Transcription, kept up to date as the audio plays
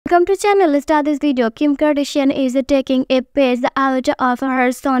Welcome to channel. Let's start this video. Kim Kardashian is taking a page out of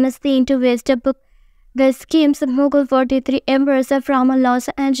her son's scene to book the Kim's mogul 43 embers from a Los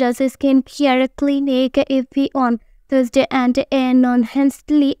Angeles skincare clinic on Thursday and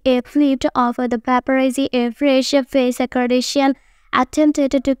announcedly flipped off the paparazzi a fresh face. Kardashian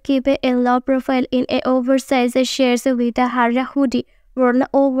attempted to keep a low profile in a oversized shirt with her hoodie worn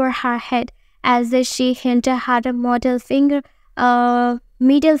over her head as she held her middle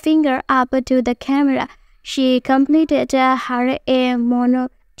finger up to the camera. She completed her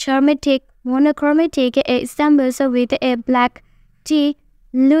monochromatic assembles with a black tee,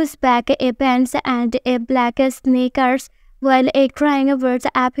 loose back pants, and a black sneakers, while a crying word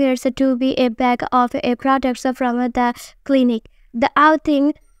appears to be a bag of products from the clinic. The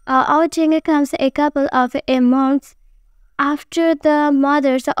outing comes a couple of months after the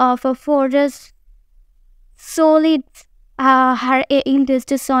mothers of four solid her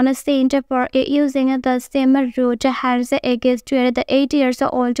eldest son sent for using the same route as a guest where the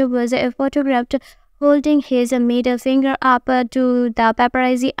 8-year-old was photographed holding his middle finger up to the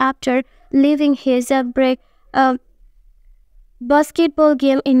paparazzi after leaving his basketball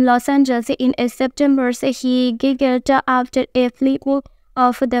game in Los Angeles in September. He giggled after a flip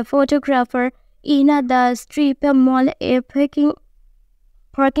of the photographer in the strip mall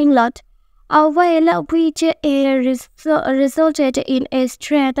parking lot. While which resulted in a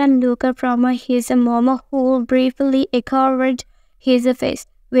strange look from his mom, who briefly covered his face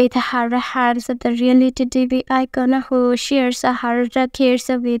with her hands. The reality TV icon, who shares her kids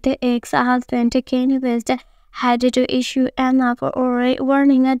with ex-husband Kanye West, had to issue an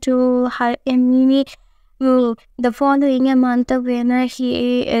warning to her mini the following month when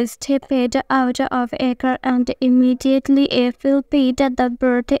he stepped out of a car and immediately flipped the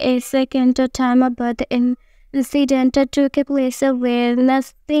bird a second time, but the incident took place when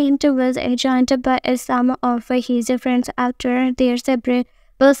the saint was joined by some of his friends after their separate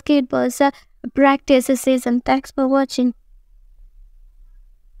basketball practice season. Thanks for watching.